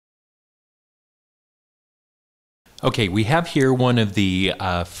Okay, we have here one of the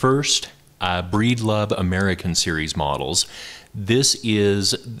first Breedlove American Series models. This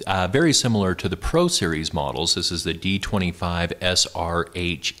is very similar to the Pro Series models. This is the D25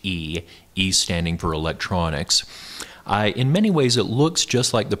 SRHE, E standing for electronics. In many ways, it looks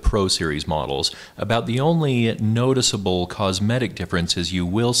just like the Pro Series models. About the only noticeable cosmetic difference is you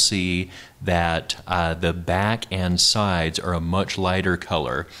will see that the back and sides are a much lighter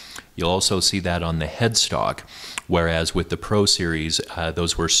color. You'll also see that on the headstock, whereas with the Pro Series,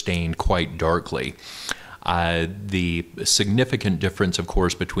 those were stained quite darkly. The significant difference, of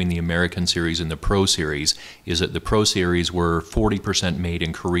course, between the American Series and the Pro Series is that the Pro Series were 40% made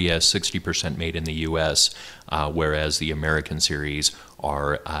in Korea, 60% made in the U.S., whereas the American Series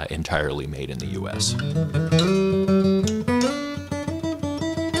are entirely made in the U.S.